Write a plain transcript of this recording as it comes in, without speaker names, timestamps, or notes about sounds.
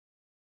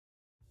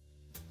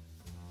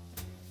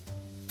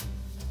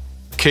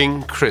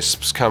King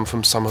Crisps come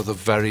from some of the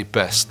very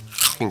best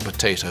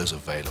potatoes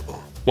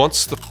available.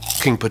 Once the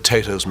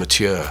potatoes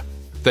mature,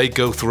 they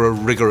go through a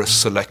rigorous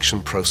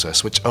selection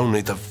process which only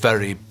the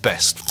very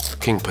best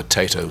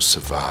potatoes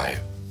survive.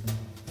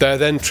 They're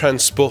then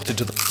transported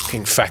to the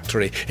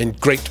factory in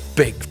great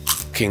big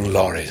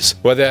lorries,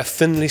 where they're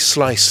thinly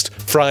sliced,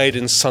 fried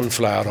in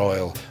sunflower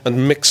oil,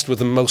 and mixed with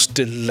the most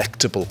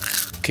delectable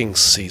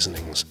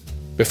seasonings,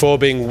 before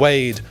being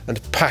weighed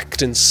and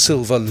packed in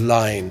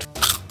silver-lined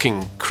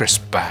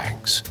crisp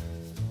bags.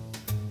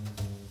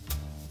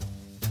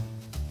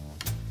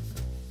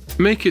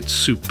 Make it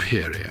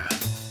superior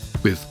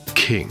with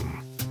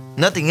King.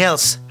 Nothing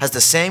else has the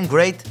same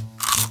great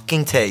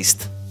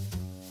taste.